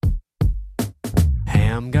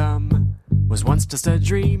Gum Gum was once just a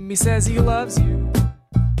dream. He says he loves you.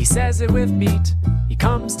 He says it with meat. He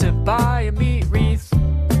comes to buy a meat wreath,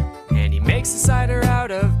 and he makes a cider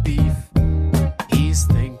out of beef. He's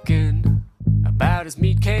thinking about his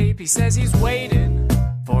meat cape. He says he's waiting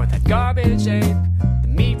for that garbage ape. The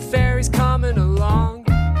meat fairy's coming along.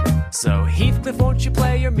 So Heathcliff, won't you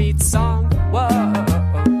play your meat song? Whoa.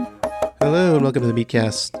 Hello and welcome to the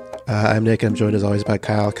Meatcast. I'm Nick. I'm joined as always by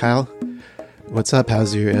Kyle. Kyle, what's up?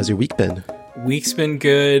 How's your week been? Week's been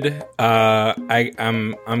good.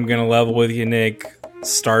 I'm gonna level with you, Nick.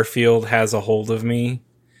 Starfield has a hold of me.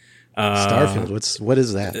 Starfield. What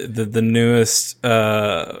is that? The newest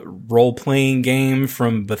role playing game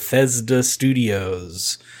from Bethesda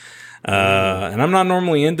Studios. And I'm not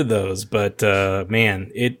normally into those, but man,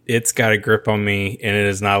 it's got a grip on me, and it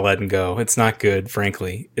is not letting go. It's not good,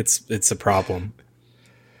 frankly. It's a problem.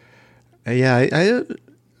 Yeah,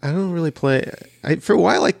 I don't really play. For a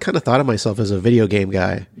while, I kind of thought of myself as a video game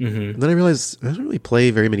guy, and then I realized I don't really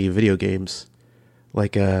play very many video games.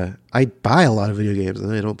 Like, I buy a lot of video games, and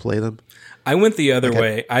then I don't play them. I went the other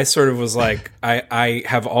way. I sort of was like, I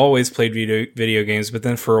have always played video games, but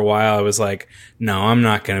then for a while I was like, no, I'm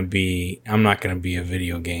not gonna be a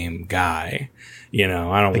video game guy. You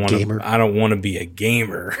know, I don't want to be a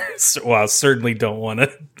gamer. So I certainly don't want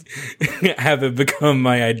to have it become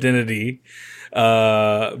my identity.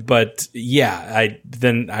 But yeah,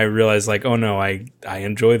 I realized like, oh no, I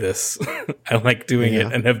enjoy this. I like doing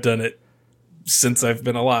it and have done it since I've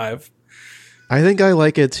been alive. I think I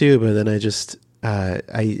like it too, but then I just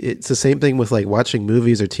it's the same thing with like watching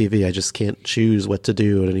movies or TV. I just can't choose what to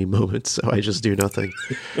do at any moment, so I just do nothing.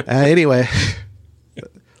 Anyway,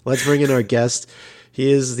 let's bring in our guest. He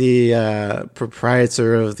is the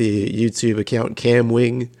proprietor of the YouTube account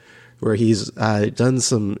CamWing, where he's done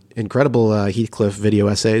some incredible Heathcliff video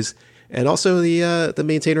essays, and also the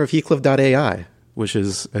maintainer of Heathcliff.ai, which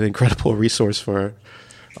is an incredible resource for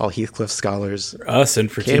all Heathcliff scholars. Us in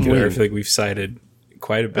particular, I feel like we've cited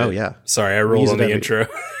quite a bit. Oh, yeah. Sorry, I rolled on the intro.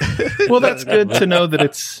 Well, that's good to know that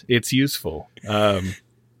it's useful.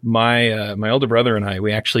 My older brother and I,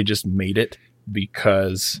 we actually just made it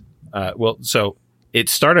because, so it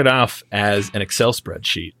started off as an Excel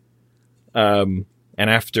spreadsheet. And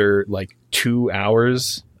after like 2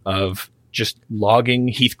 hours of just logging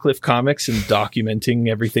Heathcliff comics and documenting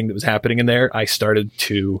everything that was happening in there, I started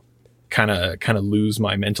to kind of lose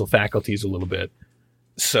my mental faculties a little bit.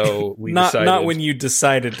 So we decided, not when you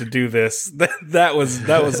decided to do this. That was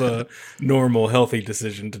a normal, healthy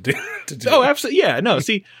decision to do. Oh, absolutely. Yeah. No.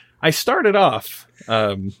 See, I started off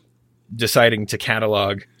deciding to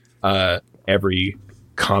catalog every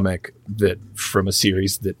comic that from a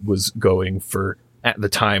series that was going for, at the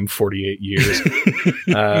time, 48 years.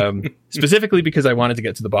 Specifically because I wanted to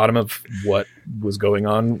get to the bottom of what was going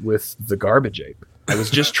on with the Garbage Ape. I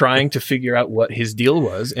was just trying to figure out what his deal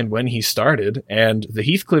was and when he started, and the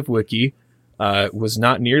Heathcliff wiki was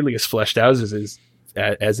not nearly as fleshed out as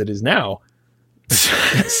it is now.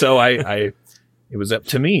 So it was up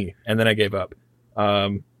to me, and then I gave up.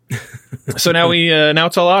 So now now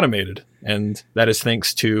it's all automated, and that is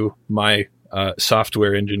thanks to my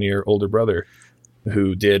software engineer older brother,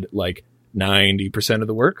 who did like 90% of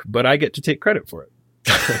the work, but I get to take credit for it.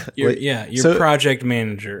 You're project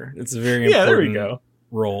manager. It's a very important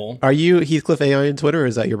role. Are you Heathcliff AI on Twitter, or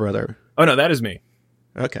is that your brother? Oh no, that is me.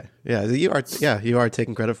 Okay, yeah, you are. Yeah, you are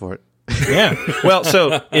taking credit for it. Yeah. Well,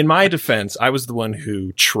 so in my defense, I was the one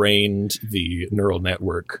who trained the neural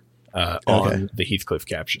network on the Heathcliff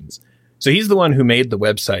captions. So he's the one who made the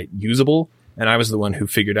website usable, and I was the one who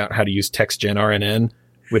figured out how to use TextGen RNN,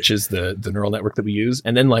 which is the neural network that we use.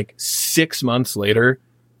 And then like 6 months later,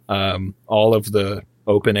 all of the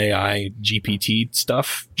OpenAI GPT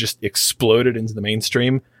stuff just exploded into the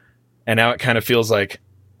mainstream, and now it kind of feels like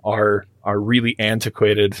our really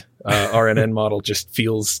antiquated RNN model just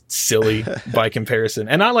feels silly by comparison,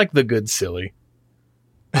 and I like the good silly.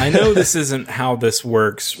 I know this isn't how this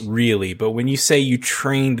works really, but when you say you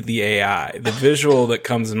trained the AI, the visual that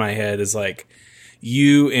comes in my head is like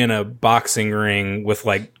you in a boxing ring with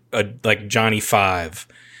like Johnny Five,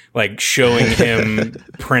 like showing him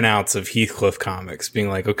printouts of Heathcliff comics, being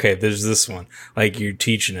like, okay, there's this one. Like you're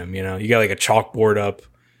teaching him, you know, you got like a chalkboard up.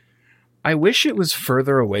 I wish it was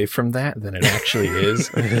further away from that than it actually is.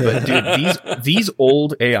 But dude, these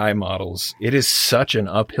old AI models, it is such an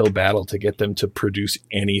uphill battle to get them to produce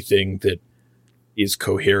anything that is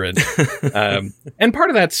coherent. And part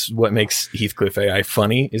of that's what makes Heathcliff AI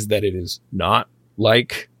funny, is that it is not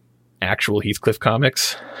like actual Heathcliff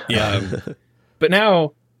comics. Yeah. But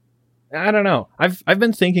now, I don't know. I've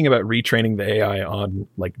been thinking about retraining the AI on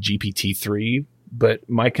like GPT-3 but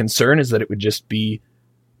my concern is that it would just be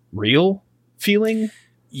real feeling.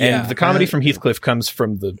 Yeah, and the comedy from Heathcliff comes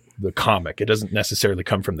from the comic. It doesn't necessarily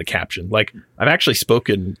come from the caption. Like, I've actually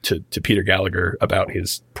spoken to Peter Gallagher about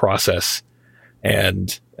his process,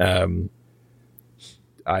 and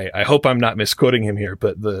I hope I'm not misquoting him here,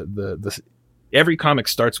 but the every comic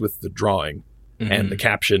starts with the drawing, and the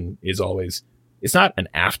caption is always, it's not an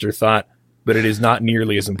afterthought, but it is not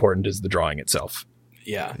nearly as important as the drawing itself.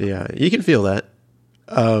 Yeah. Yeah, you can feel that.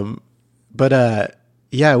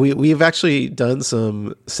 Yeah, we've actually done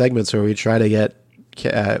some segments where we try to get,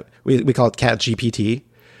 we call it Cat GPT,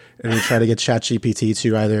 and we try to get Chat GPT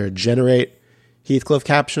to either generate Heathcliff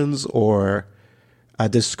captions or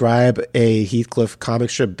describe a Heathcliff comic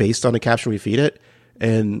strip based on a caption we feed it,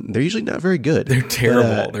 and they're usually not very good. They're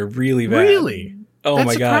terrible. They're really bad. Really? Oh That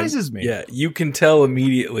my god. surprises me. Yeah, you can tell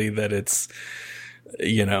immediately that it's,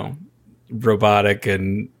 robotic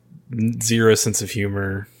and zero sense of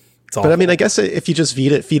humor. It's awful. But I mean, I guess if you just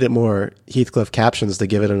feed it more Heathcliff captions to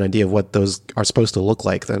give it an idea of what those are supposed to look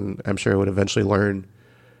like, then I'm sure it would eventually learn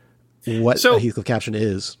what a Heathcliff caption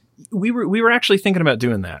is. We were actually thinking about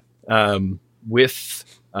doing that. With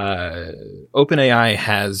OpenAI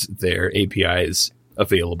has their APIs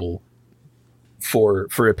available for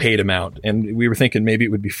a paid amount, and we were thinking maybe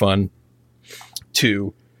it would be fun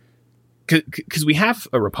to, because we have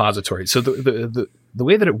a repository. So the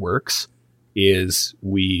way that it works is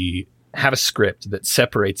we have a script that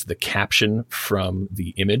separates the caption from the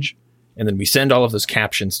image, and then we send all of those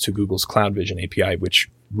captions to Google's Cloud Vision API, which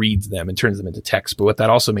reads them and turns them into text. But what that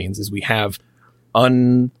also means is we have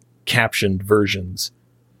uncaptioned versions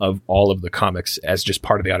of all of the comics as just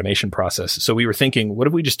part of the automation process. So we were thinking, what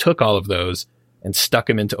if we just took all of those and stuck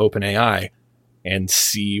them into OpenAI and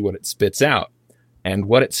see what it spits out? And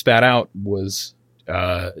what it spat out was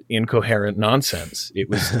incoherent nonsense. It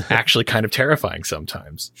was actually kind of terrifying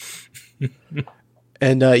sometimes.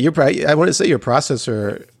 And I want to say your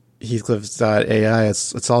processor, Heathcliff.ai,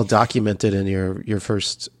 it's all documented in your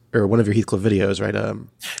first, or one of your Heathcliff videos, right?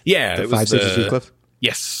 Yeah, the it was 5 stages Heathcliff.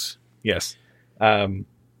 Yes.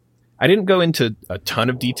 I didn't go into a ton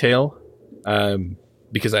of detail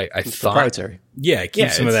because I It's thought proprietary. Yeah, keep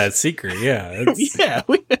some of that secret. Yeah.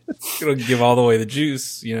 It'll give all the way the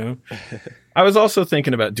juice, I was also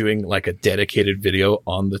thinking about doing like a dedicated video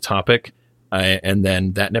on the topic, and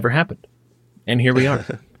then that never happened. And here we are.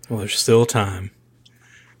 Well, there's still time.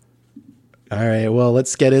 All right, well,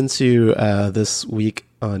 let's get into this week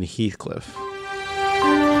on Heathcliff.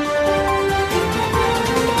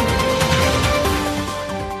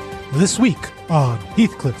 This week on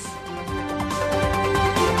Heathcliff.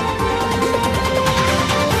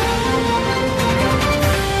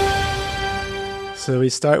 So we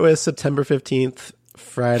start with September 15th,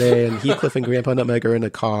 Friday, and Heathcliff and Grandpa Nutmeg are in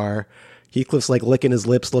a car. Heathcliff's like licking his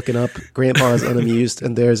lips, looking up. Grandpa's unamused,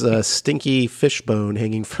 and there's a stinky fish bone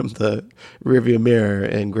hanging from the rearview mirror,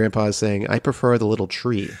 and Grandpa's saying, "I prefer the little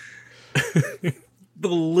tree." The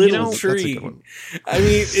little That's a tree. good one. I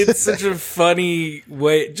mean, it's such a funny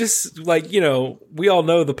way. Just like, we all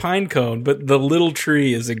know the pine cone, but the little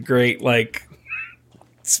tree is a great,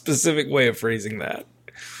 specific way of phrasing that.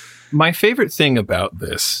 My favorite thing about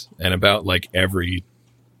this, and about like every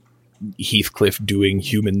Heathcliff doing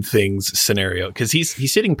human things scenario, because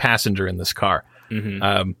he's sitting passenger in this car.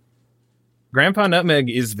 Mm-hmm. Grandpa Nutmeg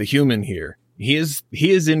is the human here. He is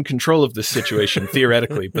in control of this situation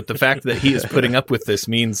theoretically, but the fact that he is putting up with this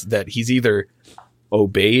means that he's either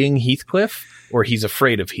obeying Heathcliff or he's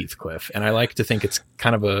afraid of Heathcliff. And I like to think it's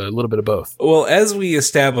kind of a little bit of both. Well, as we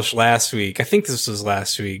established last week, I think this was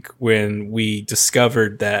last week, when we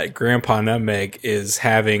discovered that Grandpa Nutmeg is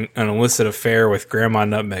having an illicit affair with Grandma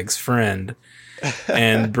Nutmeg's friend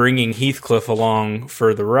and bringing Heathcliff along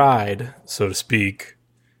for the ride, so to speak.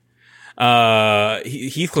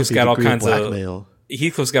 Heathcliff's got all kinds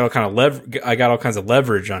of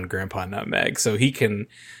leverage on Grandpa Nutmeg, so he can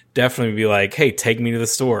definitely be like, "Hey, take me to the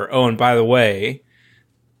store. Oh, and by the way,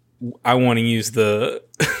 I want to use the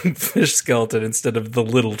fish skeleton instead of the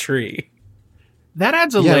little tree." That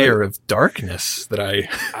adds a layer of darkness that I'm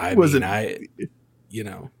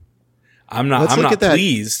not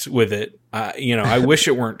pleased with it. I wish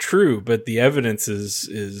it weren't true, but the evidence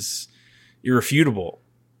is irrefutable.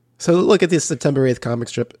 So look at this September 8th comic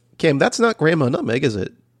strip. Cam, that's not Grandma Nutmeg, is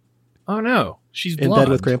it? Oh no, she's in blonde.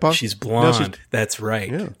 bed with Grandpa. She's blonde. No, that's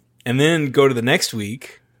right. Yeah. And then go to the next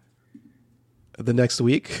week. The next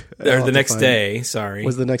week? Or the next day, sorry.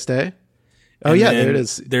 Was the next day? Oh, And yeah, then there it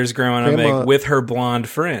is. There's Grandma Nutmeg with her blonde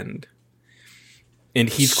friend. And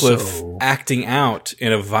Heathcliff acting out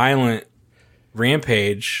in a violent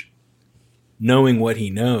rampage, knowing what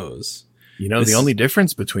he knows. You know, the only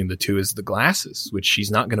difference between the two is the glasses, which she's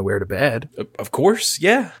not going to wear to bed. Of course,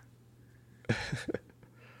 yeah.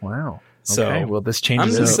 Wow. So, okay, well, this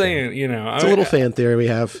changes. I'm just saying, you know, It's a little fan theory we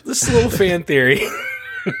have. This is a little fan theory.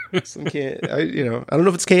 I don't know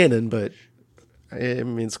if it's canon, but I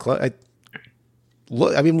mean, it's close.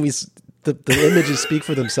 The images speak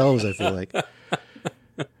for themselves, I feel like.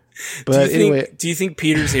 But do you think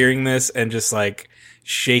Peter's hearing this and just like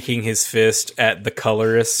shaking his fist at the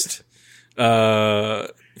colorist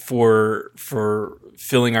for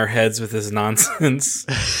filling our heads with his nonsense?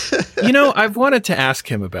 You know, I've wanted to ask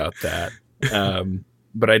him about that,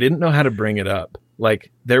 but I didn't know how to bring it up.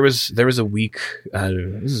 Like there was a week,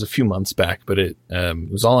 this is a few months back, but it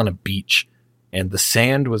was all on a beach, and the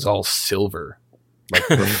sand was all silver, like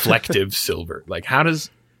reflective silver. Like how does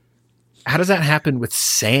that happen with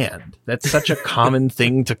sand? That's such a common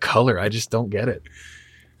thing to color. I just don't get it.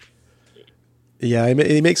 Yeah,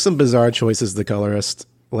 he makes some bizarre choices, the colorist.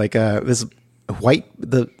 Like this white,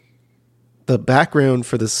 the background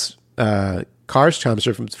for this Cars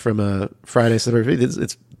Chomster from Friday, September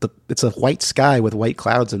 5th, it's a white sky with white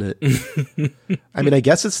clouds in it. I mean, I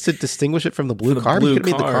guess it's to distinguish it from the blue car. You could have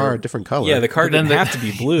made the car a different color. Yeah, the car didn't have to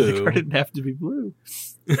be blue. The car didn't have to be blue.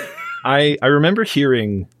 I remember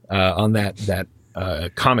hearing on that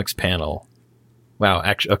comics panel. Wow,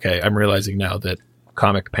 actually, okay, I'm realizing now that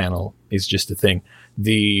comic panel is just a thing.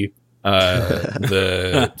 The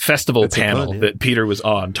festival panel that Peter was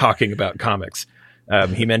on talking about comics.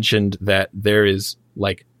 He mentioned that there is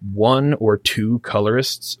like 1 or 2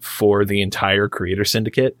 colorists for the entire Creator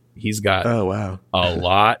Syndicate. He's got a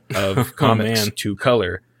lot of comics to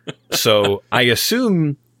color. So I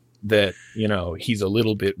assume that, you know, he's a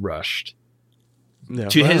little bit rushed. No,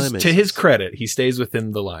 to his credit, he stays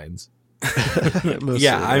within the lines.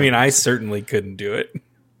 Yeah, I mean, I certainly couldn't do it.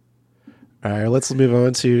 All right, let's move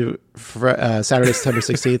on to Saturday, September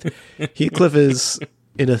 16th. Heathcliff is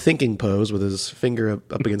in a thinking pose with his finger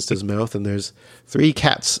up against his mouth, and there's 3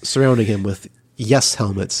 cats surrounding him with yes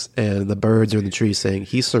helmets, and the birds are in the trees saying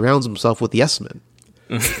he surrounds himself with yes men.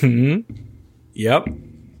 Yep,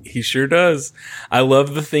 he sure does. I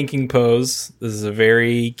love the thinking pose. This is a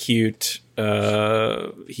very cute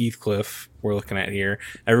Heathcliff we're looking at here.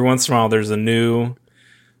 Every once in a while, there's a new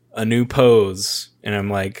pose, and I'm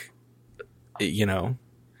like, you know,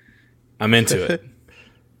 I'm into it.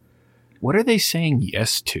 What are they saying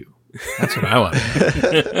yes to? That's what I want.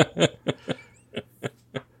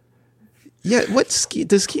 Yeah,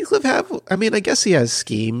 does Heathcliff have? I mean, I guess he has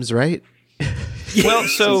schemes, right? Well,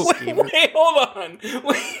 so wait, hold on.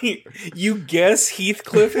 Wait, you guess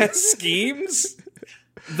Heathcliff has schemes?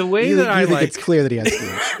 The way that I like, it's clear that he has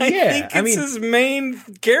schemes. I think it's his main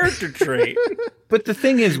character trait. But the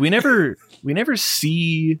thing is, we never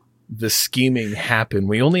see the scheming happen.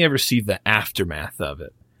 We only ever see the aftermath of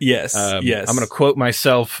it. Yes, yes. I'm going to quote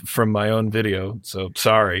myself from my own video, so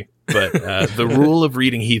sorry. But the rule of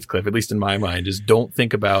reading Heathcliff, at least in my mind, is don't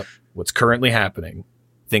think about what's currently happening.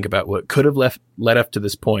 Think about what could have led up to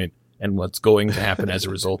this point and what's going to happen as a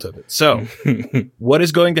result of it. So what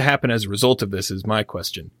is going to happen as a result of this is my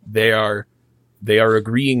question. They are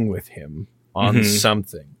agreeing with him on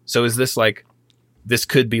something. So is this like, this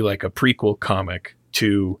could be like a prequel comic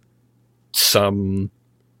to some,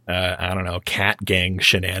 I don't know, cat gang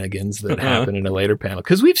shenanigans that happen in a later panel.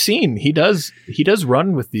 Because we've seen he does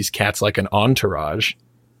run with these cats like an entourage.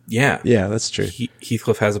 Yeah, that's true.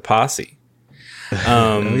 Heathcliff has a posse.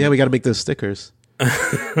 Yeah, we got to make those stickers.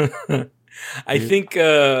 I think,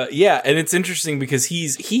 and it's interesting because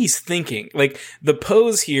he's thinking, like, the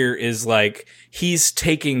pose here is like he's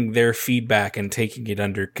taking their feedback and taking it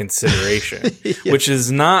under consideration, which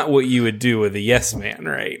is not what you would do with a yes man,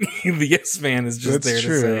 right? The yes man is just to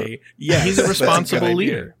say, yeah, he's a responsible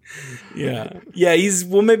leader. Yeah,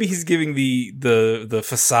 maybe he's giving the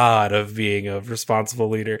facade of being a responsible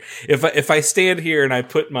leader. If I stand here and I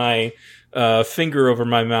put my finger over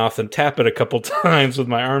my mouth and tap it a couple times with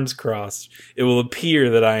my arms crossed, it will appear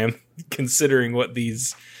that I am considering what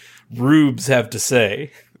these rubes have to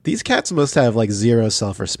say. These cats must have like zero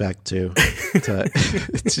self-respect too,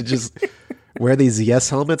 to just wear these yes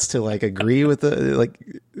helmets, to like agree with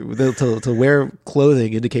to wear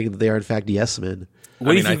clothing indicating that they are in fact yes men.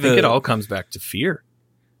 I think it all comes back to fear.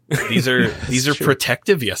 These are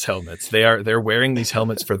protective yes helmets. They're wearing these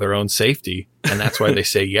helmets for their own safety, and that's why they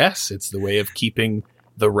say yes. It's the way of keeping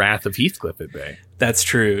the wrath of Heathcliff at bay. That's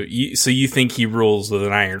true. So you think he rules with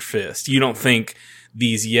an iron fist? You don't think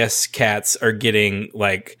these yes cats are getting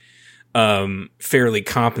like fairly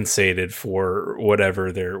compensated for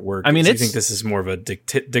whatever their work. I mean, I think this is more of a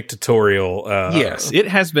dictatorial. Yes, it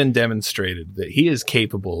has been demonstrated that he is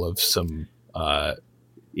capable of some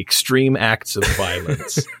extreme acts of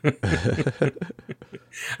violence. I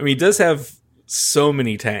mean, he does have so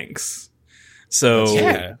many tanks, so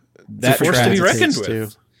Yeah, that it's a force to be tracks. reckoned Takes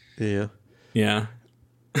with. Yeah. Yeah.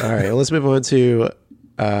 All right. Well, let's move on to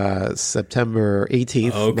September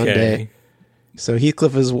 18th, Okay. Monday. So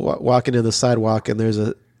Heathcliff is walking in the sidewalk, and there's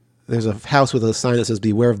a house with a sign that says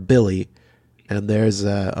 "Beware of Billy," and there's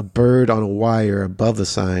a bird on a wire above the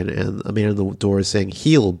sign, and a man in the door is saying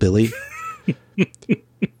 "Heal, Billy."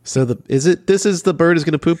 So this is the bird is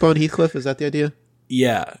going to poop on Heathcliff? Is that the idea?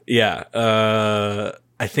 Yeah.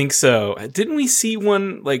 I think so. Didn't we see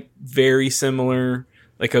one like very similar,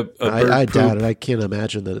 like a bird I poop? doubt it. I can't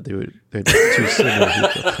imagine that they're too similar.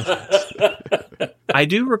 Heathcliff. I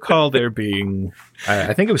do recall there being,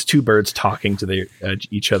 I think it was two birds talking to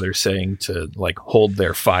each other, saying to like hold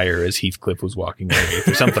their fire as Heathcliff was walking underneath,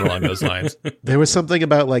 or something along those lines. There was something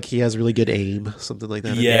about like he has really good aim, something like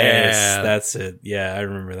that. Yes, Yeah. that's it. Yeah, I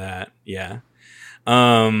remember that. Yeah.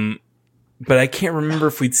 But I can't remember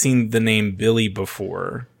if we'd seen the name Billy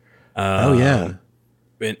before. Oh yeah.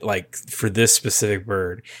 Like for this specific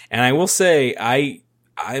bird. And I will say I'm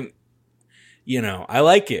I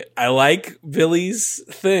like it. I like Billy's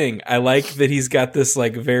thing. I like that he's got this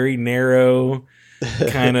like very narrow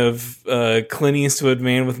kind of Clint Eastwood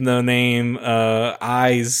man with no name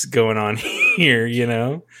eyes going on here, you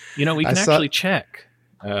know? You know, we I can saw- actually check.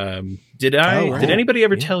 Did right. anybody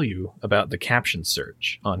ever tell you about the caption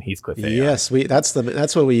search on Heathcliff AI? Yes,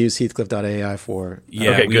 that's what we use Heathcliff.ai for.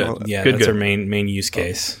 Yeah, Okay, good. Yeah, Good, that's good. our main use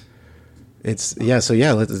case. It's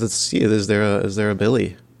so let's see. Is there a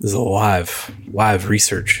Billy? There's a live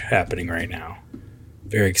research happening right now.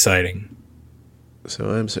 Very exciting. So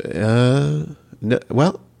I'm no,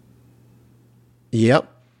 well,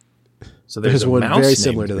 yep. So There's there's a one mouse very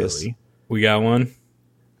similar named to this. Billy. We got one.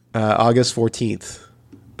 August 14th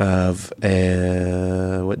of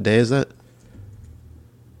what day is that?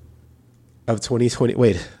 Of 2020.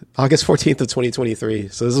 Wait, August 14th of 2023.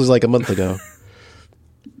 So this was like a month ago.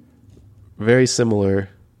 Very similar.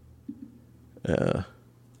 Oh,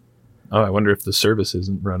 I wonder if the service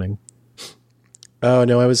isn't running. Oh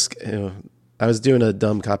no, I was doing a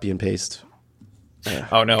dumb copy and paste.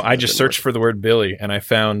 Oh no, I just searched for the word Billy and I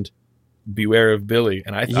found Beware of Billy,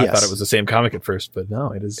 and I Yes. thought it was the same comic at first, but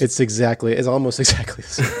no, it is. It's almost exactly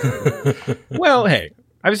the same. Well, hey,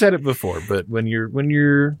 I've said it before, but when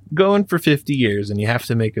you're going for 50 years and you have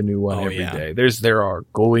to make a new one Oh, every yeah. day, there are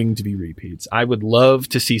going to be repeats. I would love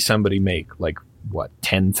to see somebody make like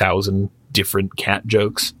 10,000 different cat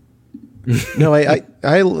jokes. No,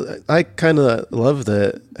 I kind of love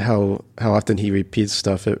how often he repeats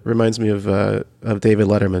stuff. It reminds me of David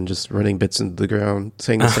Letterman just running bits into the ground,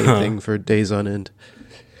 saying the same thing for days on end.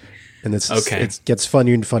 And it gets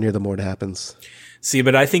funnier and funnier the more it happens. See,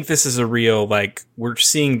 but I think this is a real, like, we're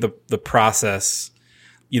seeing the process,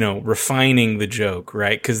 refining the joke,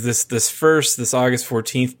 right? Because this August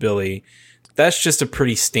 14th Billy, that's just a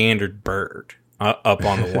pretty standard bird up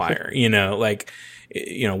on the wire,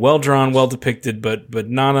 well drawn, well depicted, but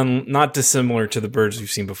not dissimilar to the birds we've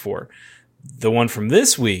seen before. The one from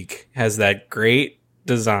this week has that great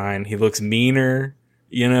design. He looks meaner,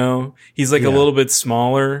 he's like a little bit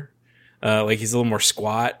smaller. Like he's a little more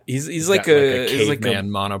squat. He's like a caveman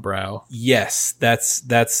monobrow. Yes,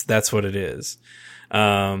 that's what it is.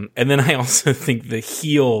 And then I also think the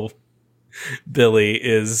heel Billy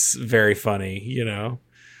is very funny,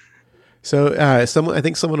 So I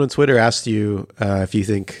think someone on Twitter asked you if you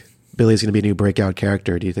think Billy's going to be a new breakout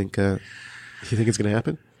character. Do you think it's going to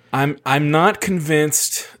happen? I'm not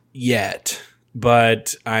convinced yet,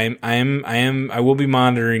 but I will be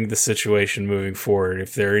monitoring the situation moving forward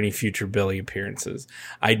if there are any future Billy appearances.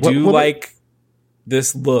 I do like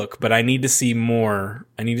this look, but I need to see more.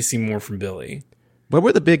 I need to see more from Billy. What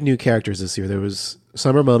were the big new characters this year? There was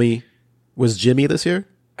Summer Mummy. Was Jimmy this year?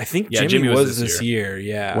 I think Yeah, Jimmy was was this this year.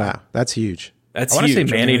 Yeah. Wow, that's huge. That's I want to huge.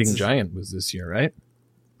 say I mean, Man-Eating it's- Giant was this year, right?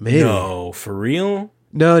 Maybe. No, for real?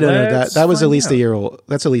 No. Let's That was at find least out. a year old.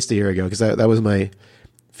 That's at least a year ago because that was my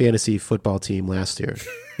fantasy football team last year.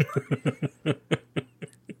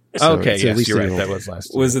 So Okay, it's at yes, least you're a year right. That old. was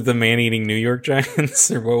last year. Was it the Man-Eating New York Giants,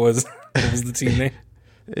 or what was the team name?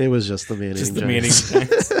 It was just the Man-Eating Just the Giants. Man-Eating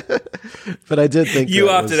Giants. But I did think You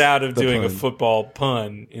that opted was out of the doing a pun. football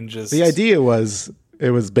pun and just The idea was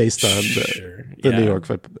it was based on Sure, the yeah. New York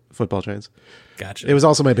football Giants. Gotcha. It was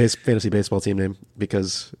also my fantasy baseball team name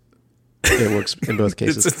because It works in both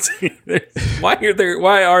cases. Why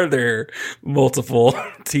are there multiple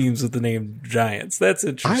teams with the name Giants? That's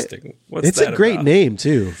interesting. What's it's that a great about? name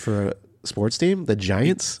too for a sports team, the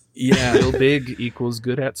Giants. Yeah, Real big equals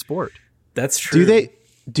good at sport. that's true.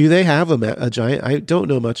 Do they have a giant? I don't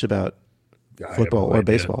know much about football or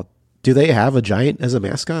baseball. Do they have a giant as a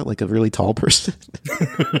mascot, like a really tall person?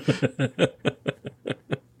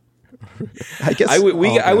 I guess I wish we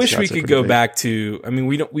mascots are could pretty go big. back to. I mean,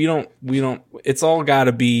 we don't. It's all got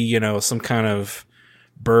to be some kind of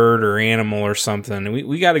bird or animal or something. And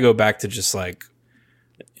we got to go back to just like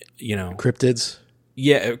Cryptids.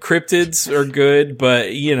 yeah, cryptids are good,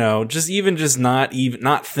 but just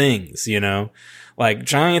not things. Like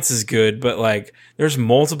Giants is good, but like there's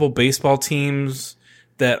multiple baseball teams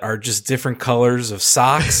that are just different colors of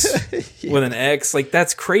socks with an X. Like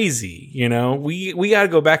that's crazy. We got to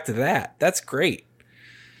go back to that. That's great.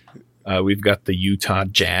 We've got the Utah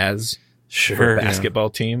Jazz Sure.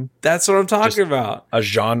 basketball team. That's what I'm talking about. A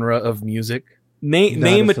genre of music. Name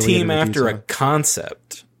a affiliated team with after a Utah.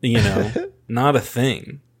 concept, not a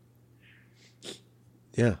thing.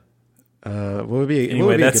 Yeah. What would be? what Anyway,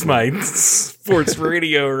 would be a that's good one? my sports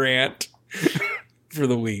radio rant for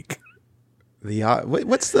the week.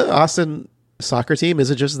 What's the Austin soccer team?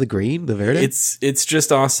 Is it just the green, the Verde? It's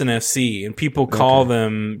just Austin FC, and people call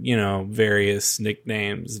them, various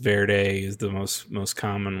nicknames. Verde is the most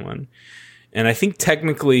common one, and I think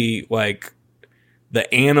technically, like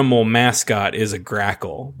the animal mascot is a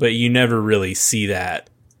grackle, but you never really see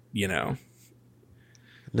that, No.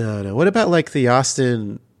 What about like the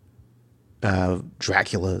Austin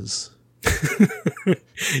Draculas?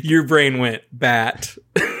 Your brain went bat.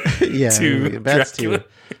 Yeah, To bats Dracula. too.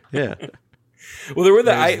 Yeah. Well, there were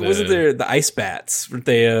There's wasn't there the Ice Bats? Weren't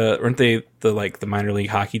they the minor league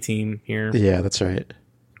hockey team here? Yeah, that's right.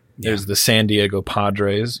 There's the San Diego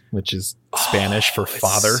Padres, which is Spanish for It's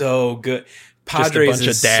father. so good. Just a Padres bunch of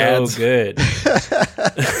is dads. so good.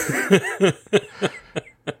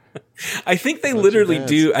 I think they literally dads.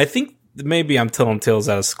 do. I think maybe I'm telling tales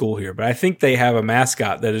out of school here, but I think they have a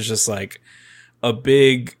mascot that is just like a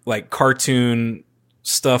big like cartoon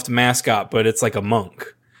stuffed mascot, but it's like a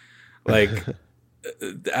monk. Like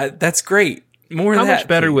that's great. More How of that, much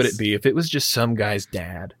better would please. it be if it was just some guy's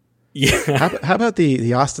dad? Yeah. How about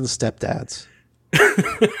the Austin Stepdads?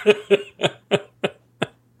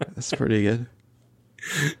 That's pretty good.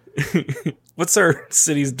 What's our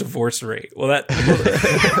city's divorce rate? Will that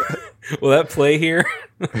play here?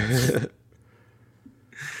 All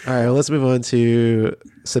right, well, let's move on to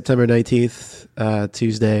September 19th,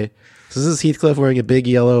 Tuesday. So this is Heathcliff wearing a big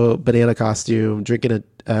yellow banana costume, drinking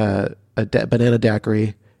a banana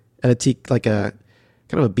daiquiri at a like a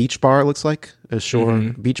kind of a beach bar. It looks like a shore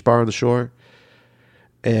beach bar on the shore,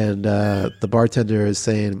 and the bartender is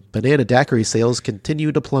saying banana daiquiri sales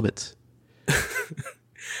continue to plummet.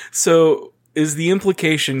 So is the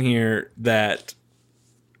implication here that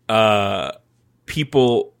Heathcliff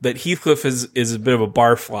is a bit of a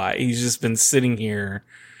barfly? He's just been sitting here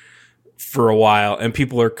for a while, and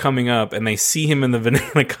people are coming up and they see him in the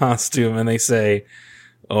banana costume and they say,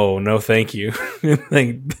 "Oh, no, thank you."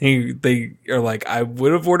 they are like, "I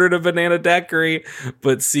would have ordered a banana daiquiri,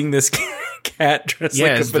 but seeing this cat dressed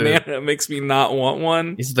like a is the- banana makes me not want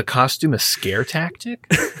one." Is the costume a scare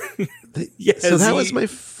tactic? Yes, So that was my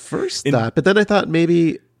first thought, but then I thought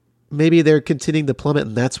maybe they're continuing to plummet,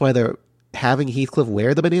 and that's why they're having Heathcliff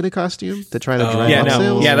wear the banana costume to try to drive Yeah, up no,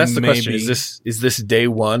 sales. yeah, that's the question. Maybe. Is this day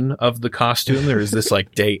one of the costume, or is this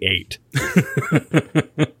like day 8?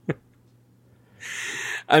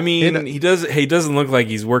 I mean, And- he doesn't look like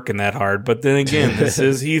he's working that hard, but then again, this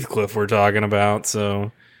is Heathcliff we're talking about,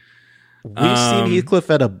 so We've seen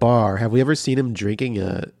Heathcliff at a bar. Have we ever seen him drinking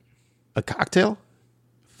a cocktail?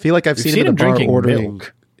 I feel like I've We've seen seen him at a him bar drinking ordering.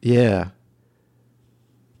 milk. Yeah.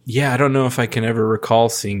 yeah, I don't know if I can ever recall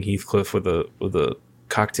seeing Heathcliff with a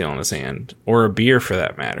cocktail in his hand, or a beer for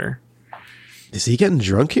that matter. Is he getting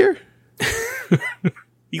drunk here?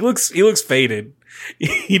 He looks faded.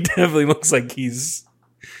 He definitely looks like he's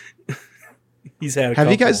had a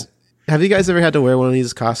Have you couple. guys ever had to wear one of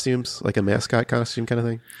these costumes, like a mascot costume kind of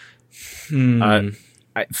thing?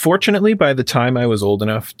 Fortunately, by the time I was old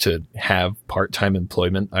enough to have part-time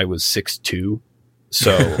employment, I was 6'2",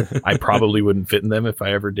 so I probably wouldn't fit in them if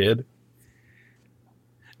I ever did.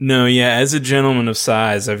 No, yeah, as a gentleman of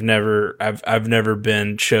size, I've never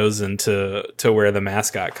been chosen to wear the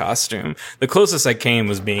mascot costume. The closest I came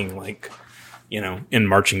was being like, in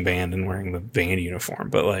marching band and wearing the band uniform,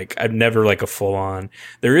 but like I've never like a full on.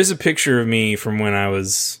 There is a picture of me from when I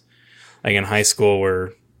was like in high school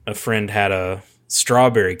where a friend had a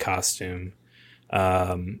strawberry costume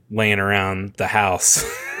laying around the house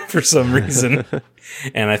for some reason,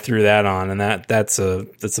 and I threw that on, and that's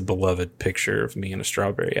a beloved picture of me in a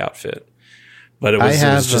strawberry outfit. But it was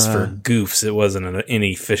just for goofs. It wasn't in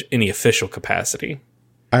any official capacity.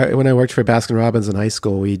 When I worked for Baskin Robbins in high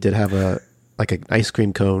school, we did have an ice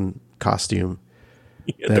cream cone costume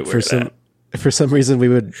that for some reason we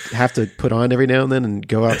would have to put on every now and then and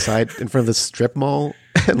go outside in front of the strip mall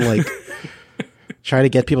and like try to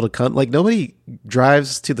get people to come. Like nobody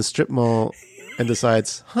drives to the strip mall and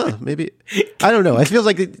decides, maybe I don't know. I feel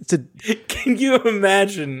like Can you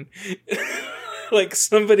imagine? Like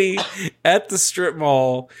somebody at the strip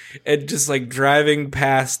mall and just like driving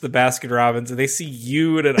past the Baskin Robbins and they see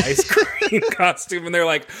you in an ice cream costume and they're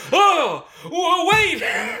like, oh, wait,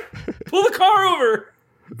 pull the car over.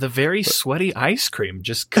 The very sweaty ice cream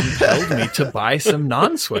just compelled me to buy some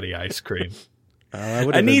non-sweaty ice cream.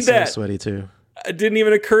 I need that. Sweaty too. It didn't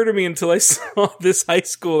even occur to me until I saw this high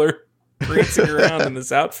schooler prancing around in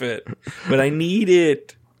this outfit, but I need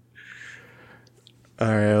it. All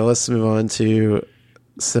right, well, let's move on to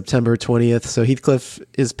September 20th. So Heathcliff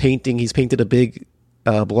is painting. He's painted a big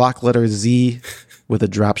block letter Z with a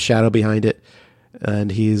drop shadow behind it.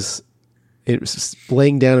 And he's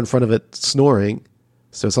laying down in front of it, snoring.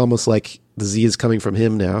 So it's almost like the Z is coming from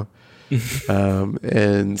him now. And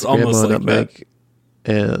it's Grandma Nutmeg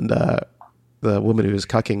and the woman who's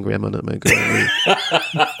cucking Grandma Nutmeg in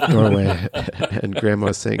the doorway. And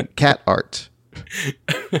Grandma's saying, cat art.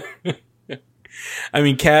 I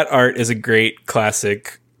mean, cat art is a great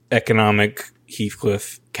classic economic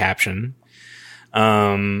Heathcliff caption.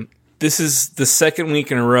 This is the second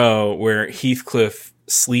week in a row where Heathcliff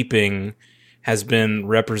sleeping has been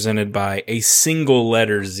represented by a single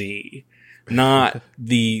letter Z, not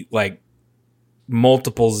the like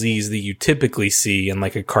multiple Z's that you typically see in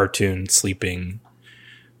like a cartoon sleeping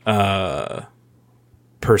person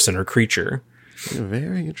or creature.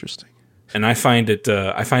 Very interesting. And I find it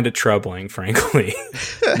troubling, frankly.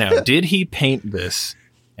 Now, did he paint this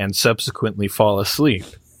and subsequently fall asleep,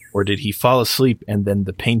 or did he fall asleep and then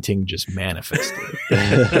the painting just manifested?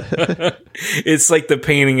 It's like the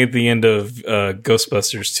painting at the end of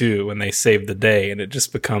Ghostbusters 2 when they save the day, and it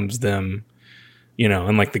just becomes them, you know,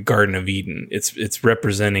 in like the Garden of Eden. It's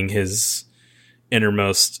representing his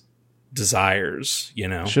innermost desires, you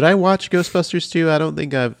know. Should I watch Ghostbusters 2? I don't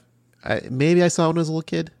think maybe I saw it when I was a little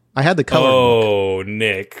kid. I had the color book.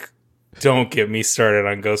 Nick, don't get me started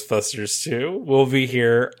on Ghostbusters 2. We'll be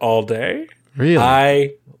here all day. Really?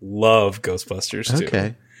 I love Ghostbusters 2.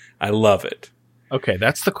 Okay. I love it. Okay,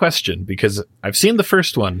 that's the question, because I've seen the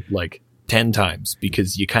first one like 10 times,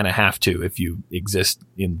 because you kind of have to if you exist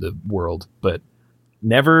in the world, but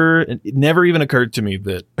it never even occurred to me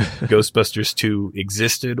that Ghostbusters 2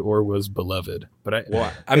 existed or was beloved. But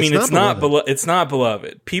it's not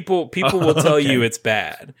beloved. People will tell you it's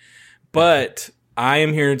bad, but I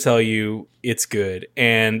am here to tell you it's good,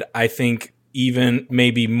 and I think even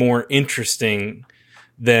maybe more interesting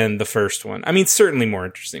than the first one. I mean, certainly more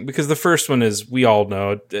interesting, because the first one is, we all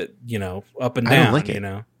know that, you know, up and down. I don't like it. You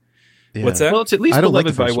know, yeah. What's that? Well, it's at least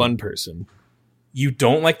beloved by one person. You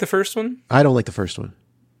don't like the first one? I don't like the first one.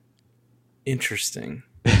 Interesting.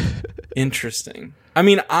 Interesting. I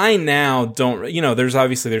mean, I now don't, you know, there's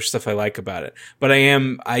stuff I like about it, but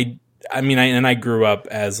I grew up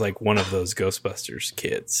as like one of those Ghostbusters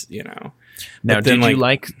kids, you know. Now, did you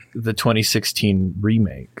like the 2016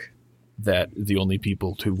 remake that the only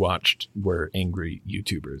people who watched were angry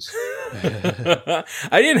YouTubers?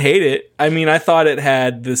 I didn't hate it. I mean, I thought it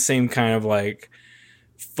had the same kind of like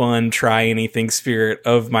fun, try anything spirit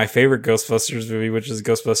of my favorite Ghostbusters movie, which is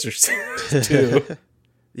Ghostbusters 2.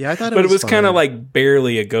 Yeah, I thought it was kind of like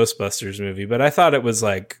barely a Ghostbusters movie, but I thought it was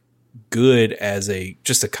like good as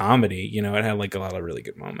just a comedy. You know, it had like a lot of really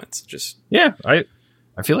good moments.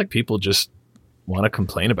 I feel like people just want to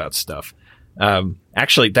complain about stuff.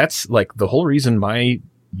 Actually, that's like the whole reason my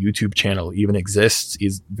YouTube channel even exists,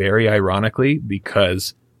 is very ironically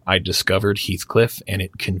because I discovered Heathcliff and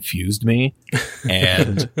it confused me.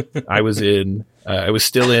 And I was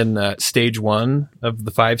still in stage 1 of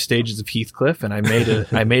the 5 stages of Heathcliff, and I made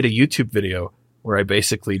a YouTube video where I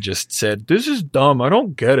basically just said, "This is dumb. I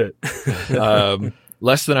don't get it."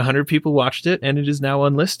 Less than 100 people watched it, and it is now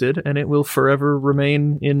unlisted, and it will forever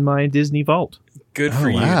remain in my Disney vault. Good for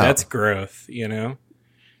you. Wow. That's growth, you know?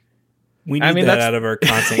 We need that out of our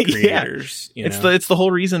content creators. Yeah. You know? It's the whole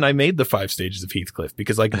reason I made the 5 stages of Heathcliff,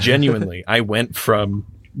 because like genuinely, I went from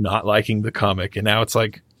not liking the comic, and now it's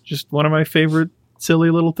like just one of my favorite silly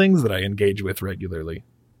little things that I engage with regularly.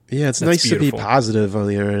 Yeah, it's That's nice beautiful. to be positive on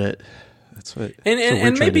the internet. That's what. And that's what we're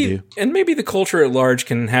and trying to maybe do. and maybe the culture at large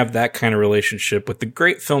can have that kind of relationship with the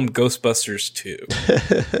great film Ghostbusters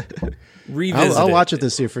 2. Revisit I'll watch it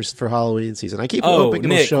this year for Halloween season. I keep Oh, hoping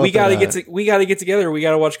it'll Nick, show we up gotta at, get together. We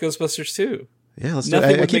gotta watch Ghostbusters 2. Yeah, let's do Nothing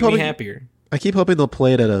it. I would keep make me hoping. happier. I keep hoping they'll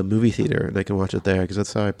play it at a movie theater and I can watch it there because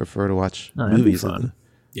that's how I prefer to watch that'd be movies fun.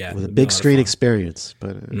 Yeah, with a it'd be big lot of screen fun. experience.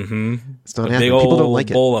 But it's not A happening. big People don't old like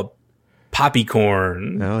it. bowl of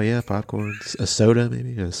poppycorn, Oh yeah, popcorn, a soda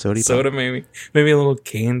maybe, a soda, maybe a little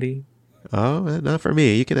candy. Oh, not for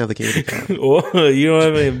me. You can have the candy. Oh, you don't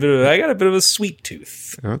have a bit of. I got a bit of a sweet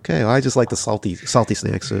tooth. Okay, well, I just like the salty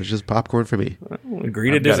snacks, so it's just popcorn for me.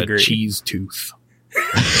 Agree to I've got disagree. a cheese tooth.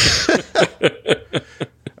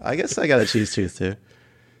 I guess I got a cheese tooth too.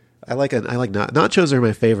 I like nachos are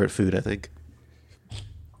my favorite food. I think.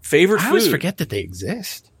 Favorite I food. always forget that they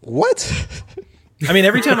exist. What? I mean,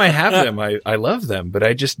 every time I have them, I love them, but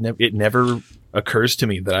I just it never occurs to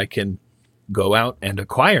me that I can go out and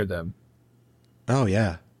acquire them. Oh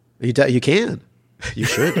yeah, you can. You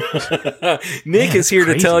should. Nick is here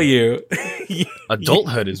to crazy. tell you.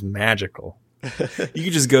 Adulthood is magical. You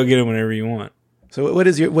can just go get them whenever you want. So what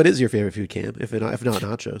is your favorite food, Cam? If not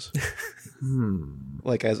nachos,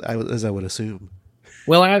 like as I would assume.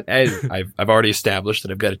 Well, I've already established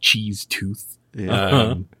that I've got a cheese tooth.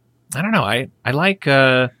 Yeah. I don't know. I like.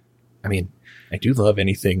 I mean, I do love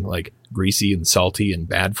anything like greasy and salty and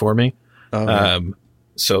bad for me. Oh, yeah.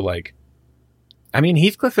 So like, I mean,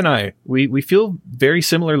 Heathcliff and I, we feel very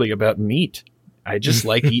similarly about meat. I just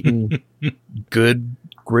like eating good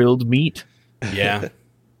grilled meat. Yeah,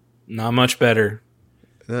 not much better.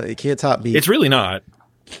 You can't top meat. It's really not.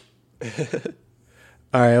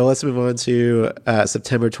 All right, well, let's move on to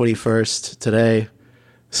September 21st today.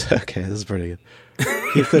 So, okay, this is pretty good.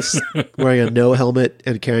 Heathcliff's wearing a no helmet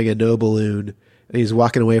and carrying a no balloon, and he's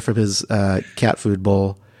walking away from his cat food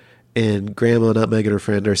bowl. And Grandma, Nutmeg, and her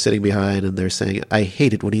friend are sitting behind, and they're saying, "I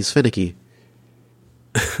hate it when he's finicky."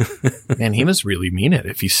 Man, he must really mean it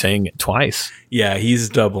if he's saying it twice. Yeah, he's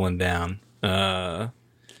doubling down.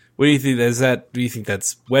 What do you think? Do you think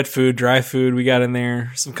that's wet food, dry food? We got in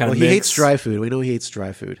there some kind Well, of he mix? hates dry food. We know he hates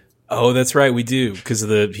dry food. Oh, that's right, we do because of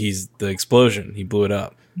the explosion. He blew it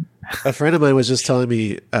up. A friend of mine was just telling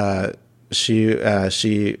me she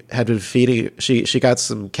had been feeding. She got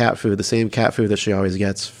some cat food, the same cat food that she always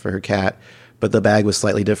gets for her cat, but the bag was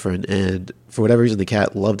slightly different. And for whatever reason, the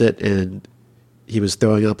cat loved it, and he was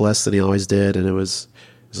throwing up less than he always did. And it was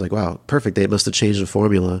like, wow, perfect. They must have changed the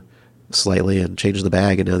formula slightly and changed the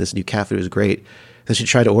bag, and now this new cat food is great. Then she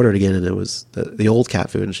tried to order it again, and it was the old cat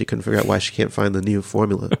food, and she couldn't figure out why she can't find the new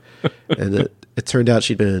formula. And it turned out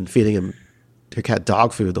she'd been feeding her cat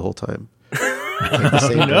dog food the whole time. Like the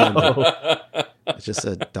same brand. It's just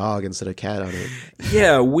a dog instead of cat on it.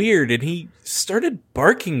 Yeah, weird. And he started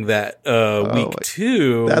barking that week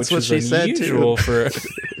too. That's which what is she said, unusual too.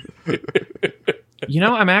 for. You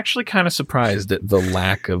know, I'm actually kind of surprised at the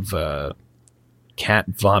lack of cat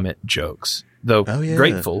vomit jokes. Though Oh, yeah.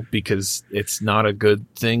 grateful because it's not a good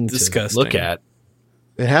thing Disgusting. to look at.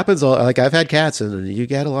 It happens all like I've had cats, and you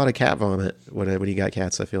get a lot of cat vomit when you got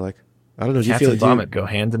cats. I feel like I don't know. Do you Cats feel and vomit go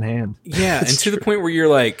hand in hand. Yeah, and to the point where you're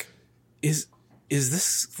like, is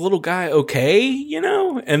this little guy okay? You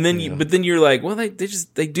know, and then but then you're like, well, they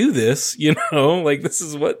do this, you know, like this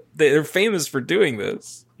is what they're famous for doing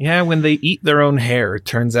this. Yeah, when they eat their own hair, it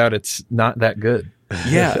turns out it's not that good.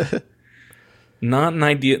 Yeah, not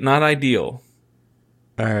ideal.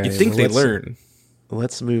 All right, You think well, they let's- learn?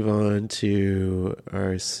 Let's move on to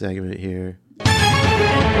our segment here.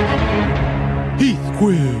 Heath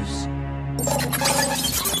Quiz.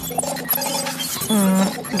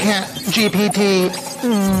 Cat GPT.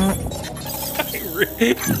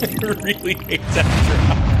 I really hate that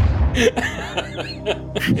drop.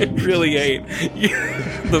 I really hate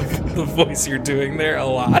the voice you're doing there a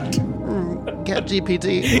lot. Cat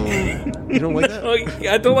GPT. You don't like that?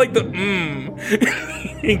 I don't like the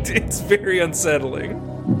It's very unsettling.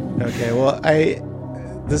 Okay, well,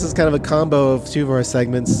 this is kind of a combo of two of our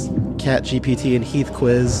segments, Cat GPT and Heath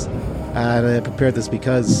Quiz, and I prepared this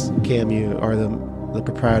because Cam, you are the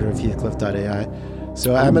proprietor of Heathcliff.ai.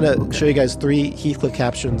 So I'm going to show you guys 3 Heathcliff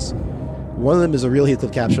captions. One of them is a real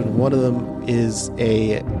Heathcliff caption. One of them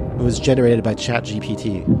it was generated by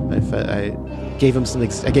ChatGPT. I gave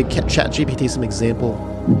ChatGPT some example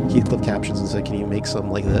Heathcliff captions and said, "Can you make some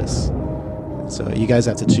like this?" And so you guys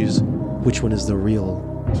have to choose which one is the real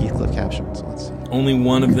Heathcliff caption. So let's see. Only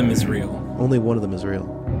one of them is real. Only one of them is real.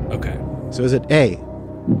 Okay. So is it A,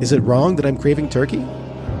 is it wrong that I'm craving turkey?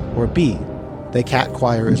 Or B, the cat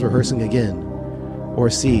choir is rehearsing again? Or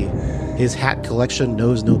C, his hat collection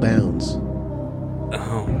knows no bounds?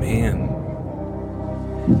 Oh man.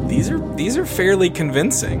 These are fairly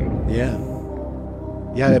convincing. Yeah.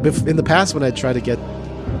 Yeah, in the past when I tried to get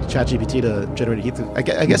ChatGPT to generate Heath, I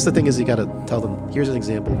guess the thing is you got to tell them, here's an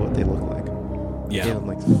example of what they look like. Yeah. And,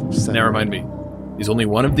 like, Now remind me, is only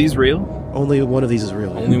one of these real? Only one of these is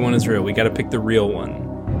real. Only one is real. We got to pick the real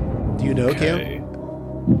one. Do you know, Cam? Okay.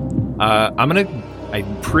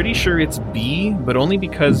 I'm pretty sure it's B, but only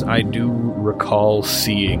because I do recall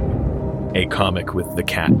seeing a comic with the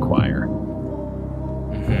cat choir.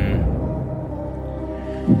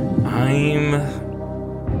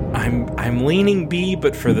 I'm leaning B,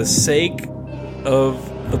 but for the sake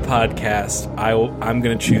of the podcast, I'm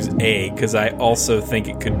going to choose A because I also think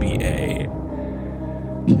it could be A.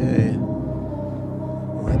 Okay.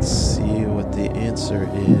 Let's see what the answer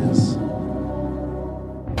is.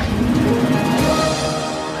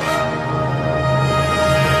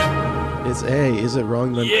 It's A. Is it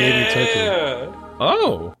wrong? Then Craving Turkey.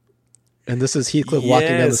 Oh. And this is Heathcliff walking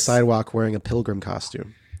down the Yes. sidewalk wearing a pilgrim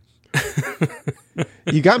costume.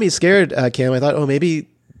 You got me scared, Cam. I thought, oh, maybe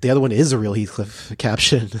the other one is a real Heathcliff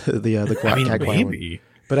caption. the cat choir one. Maybe.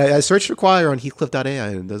 But I searched for choir on Heathcliff.ai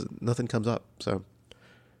and nothing comes up. So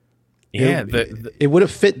Yeah, it would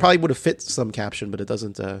have fit. Probably would have fit some caption, but it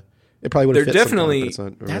doesn't. It probably would have There fit. definitely- some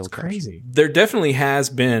comic, but it's not a that's real caption. crazy. There definitely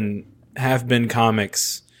have been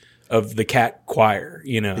comics of the cat choir.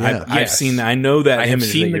 You know, Yeah. I've Yes. seen. I know that I have image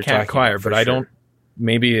that seen the you're cat talking choir, about, for but I sure. don't.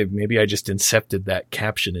 Maybe I just incepted that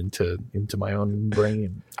caption into my own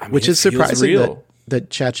brain. I mean, Which it is feels surprising real. that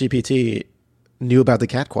ChatGPT knew about the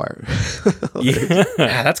cat choir. Yeah,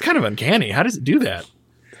 Yeah, that's kind of uncanny. How does it do that?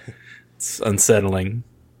 it's unsettling.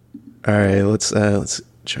 All right, let's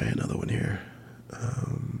try another one here.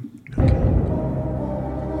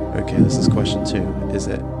 Okay, this is question 2.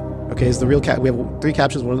 Is the real cat? We have 3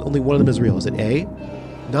 captions. Only one of them is real. Is it A,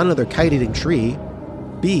 not another kite-eating tree?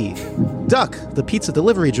 B, duck, the pizza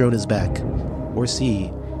delivery drone is back? Or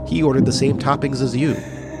C, he ordered the same toppings as you?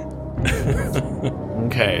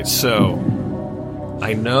 Okay, so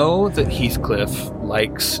I know that Heathcliff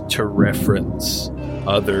likes to reference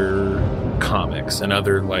other comics and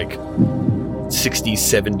other like 60s,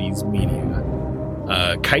 70s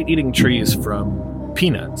media. Kite Eating Tree is from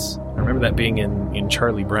Peanuts. I remember that being in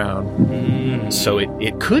Charlie Brown. So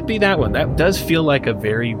it could be that one. That does feel like a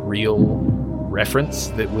very real reference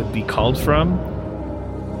that would be called from.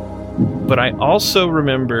 But I also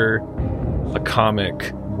remember a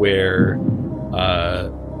comic where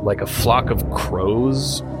like a flock of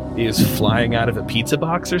crows is flying out of a pizza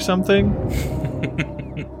box or something.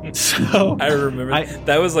 So I remember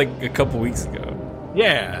that was like a couple weeks ago.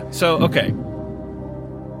 yeah. So okay.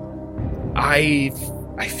 I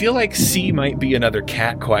feel like C might be another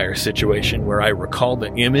cat choir situation where I recall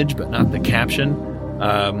the image but not the caption. So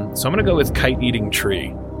I'm gonna go with Kite Eating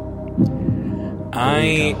Tree.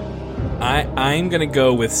 I'm gonna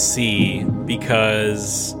go with C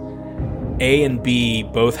because A and B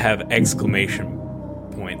both have exclamation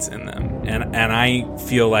points in them, and I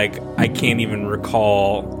feel like I can't even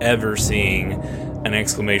recall ever seeing an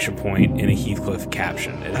exclamation point in a Heathcliff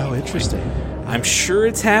caption. at any Oh, point. interesting. I'm sure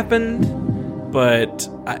it's happened, but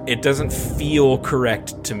it doesn't feel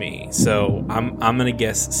correct to me. So I'm gonna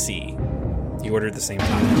guess C. He ordered the same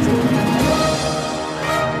toppings.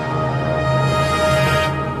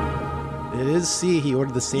 It is C. He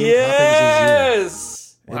ordered the same toppings Yes,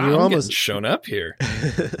 as you. And Wow, you're I'm almost. getting shown up here.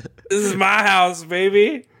 this is my house,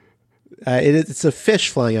 baby. It's a fish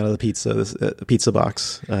flying out of the pizza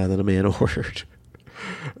box that a man ordered.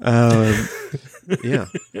 Yeah.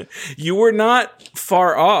 You were not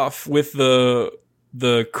far off with the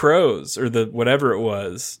crows or the whatever it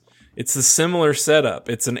was. It's a similar setup.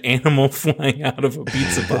 It's an animal flying out of a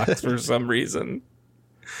pizza box for some reason.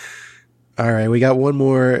 All right, we got one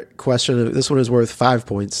more question. This one is worth 5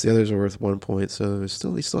 points. The others are worth 1 point. So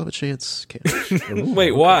we still have a chance.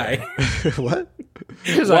 Wait, why? What?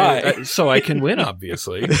 Why? So I can win,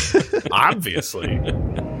 obviously. Obviously.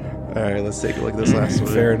 All right, let's take a look at this last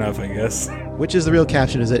one. Fair enough, I guess. Which is the real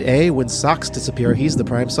caption? Is it A, when socks disappear, he's the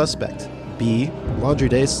prime suspect? B, laundry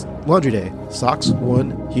day, socks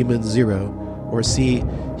 1, human 0? Or C,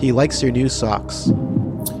 he likes your new socks?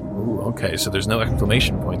 Ooh, okay, so there's no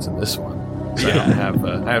exclamation points in this one. So I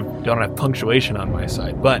don't have punctuation on my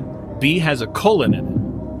side, but B has a colon in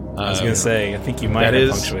it. I was going to say, I think you might that have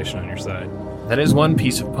is- punctuation on your side. That is one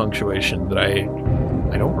piece of punctuation that I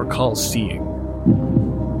don't recall seeing.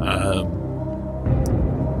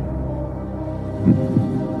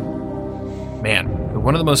 Man,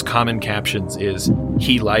 one of the most common captions is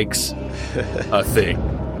 "he likes a thing,"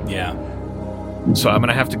 Yeah. so I'm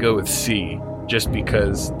gonna have to go with C, just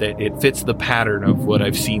because it fits the pattern of what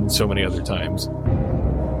I've seen so many other times.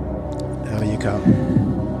 about you, Kyle?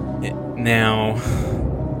 Now,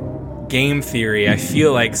 game theory, I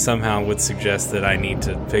feel like somehow would suggest that I need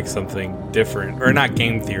to pick something different. Or not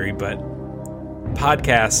game theory, but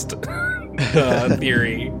podcast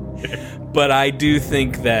theory. But I do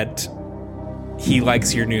think that He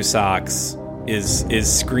Likes Your New Socks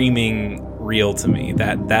is screaming real to me.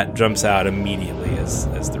 That jumps out immediately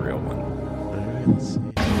as the real one. All right, let's see.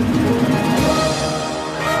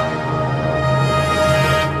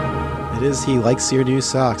 It is He Likes Your New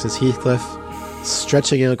Socks. It's Heathcliff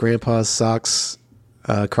stretching out Grandpa's socks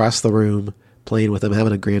across the room, playing with them,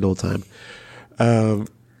 having a grand old time.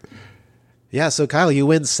 Yeah, so Kyle, you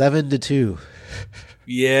win 7-2.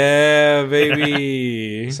 Yeah,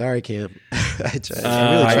 baby. Sorry, Cam. I really tried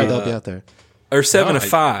to help you out there. Or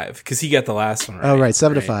 7-5, because he got the last one right. Oh, right,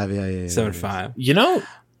 7-5. Yeah. 7-5. You know,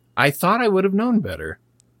 I thought I would have known better.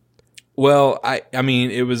 Well, I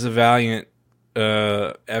mean, it was a valiant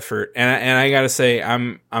effort, and I gotta say,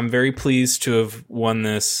 I'm very pleased to have won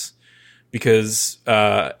this because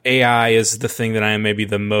AI is the thing that I am maybe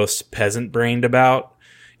the most peasant brained about,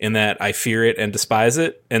 in that I fear it and despise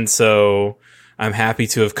it, and so I'm happy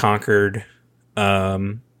to have conquered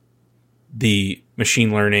the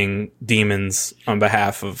machine learning demons on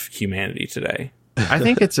behalf of humanity today. I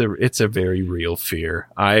think it's a very real fear.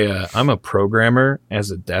 I'm a programmer as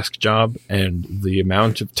a desk job, and the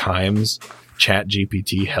amount of times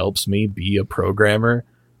ChatGPT helps me be a programmer,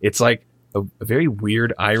 it's like a very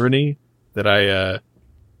weird irony that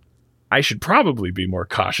I should probably be more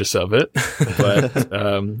cautious of it, but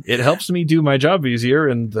it helps me do my job easier,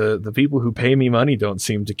 and the people who pay me money don't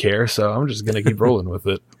seem to care, so I'm just going to keep rolling with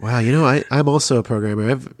it. Wow, you know, I'm also a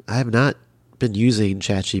programmer. I have not been using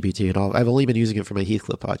ChatGPT at all. I've only been using it for my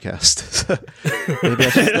Heathcliff podcast. Maybe I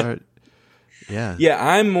should start. Yeah,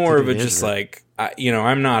 I'm more of a Taking just advantage like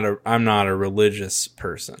I'm not a religious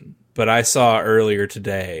person, but I saw earlier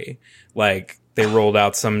today like they rolled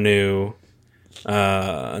out some new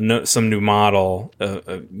model of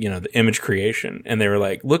the image creation, and they were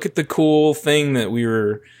like, look at the cool thing that we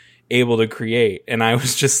were able to create, and I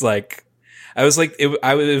was just like, it was like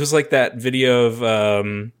that video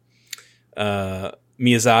of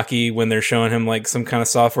Miyazaki when they're showing him like some kind of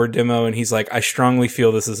software demo, and he's like, I strongly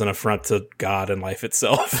feel this is an affront to God and life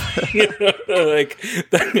itself. Like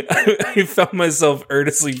I felt myself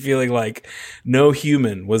earnestly feeling like no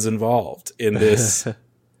human was involved in this.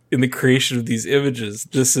 In the creation of these images.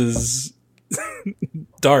 This is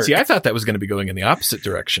dark. See, I thought that was going to be going in the opposite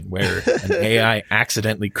direction, where an AI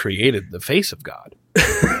accidentally created the face of God.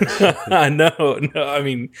 No, I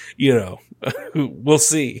mean, we'll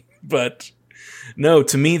see. But no,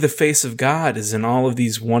 to me, the face of God is in all of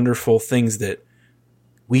these wonderful things that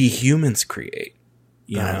we humans create.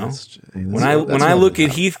 When I look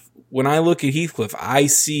at Heathcliff, I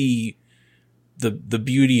see the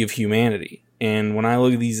beauty of humanity. And when I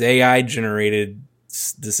look at this AI generated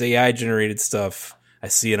stuff, I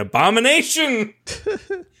see an abomination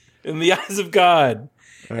in the eyes of God.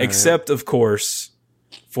 Right. Except, of course,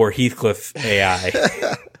 for Heathcliff AI.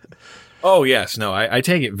 Oh, yes. No, I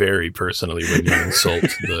take it very personally when you insult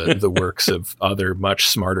the works of other much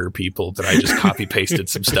smarter people that I just copy-pasted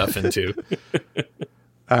some stuff into.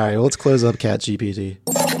 All right, well, let's close up ChatGPT.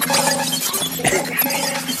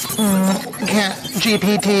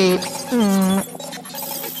 ChatGPT.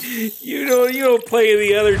 You don't play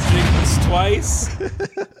the other jingles twice.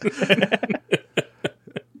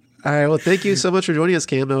 All right, well, thank you so much for joining us,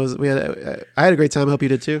 Cam. I had a great time. I hope you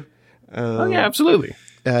did too. Oh yeah, absolutely.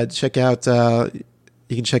 Check out you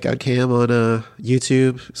can check out Cam on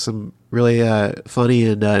YouTube. Some really funny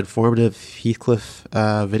and informative Heathcliff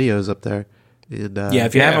videos up there. And,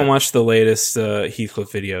 if you haven't watched the latest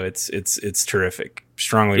Heathcliff video, it's terrific.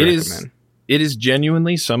 Strongly recommend. It is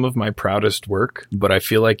genuinely some of my proudest work, but I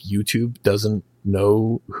feel like YouTube doesn't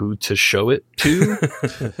know who to show it to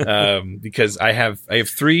because I have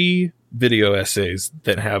 3 video essays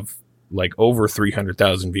that have like over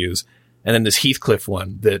 300,000 views, and then this Heathcliff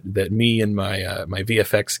one that me and my my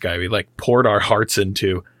VFX guy, we like poured our hearts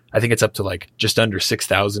into. I think it's up to like just under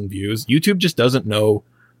 6,000 views. YouTube just doesn't know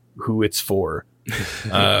who it's for.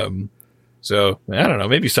 So I don't know,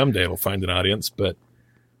 maybe someday it'll find an audience, but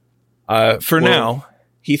for now,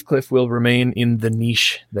 Heathcliff will remain in the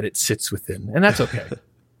niche that it sits within, and that's okay.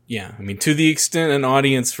 Yeah, I mean, to the extent an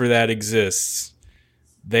audience for that exists,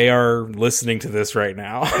 they are listening to this right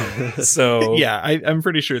now. So yeah, I'm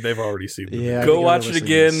pretty sure they've already seen it. Yeah, go watch it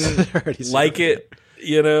again, like it,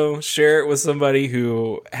 share it with somebody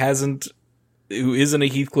who isn't a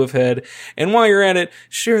Heathcliff head, and while you're at it,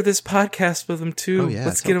 share this podcast with them too. Oh, yeah,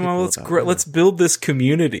 let's get them all. Let's build this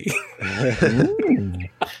community.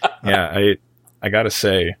 Yeah, I gotta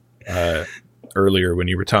say, earlier when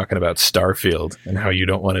you were talking about Starfield and how you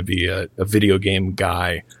don't want to be a video game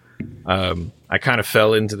guy, I kind of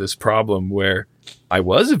fell into this problem where I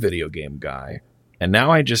was a video game guy, and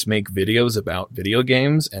now I just make videos about video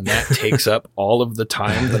games, and that takes up all of the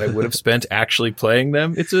time that I would have spent actually playing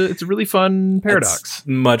them. It's a really fun paradox. It's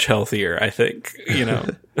much healthier, I think. You know,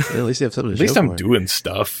 At least you have something to At least show I'm for it. doing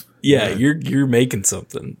stuff. yeah, you're making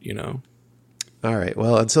something. You know. All right.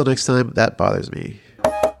 Well, until next time, that bothers me.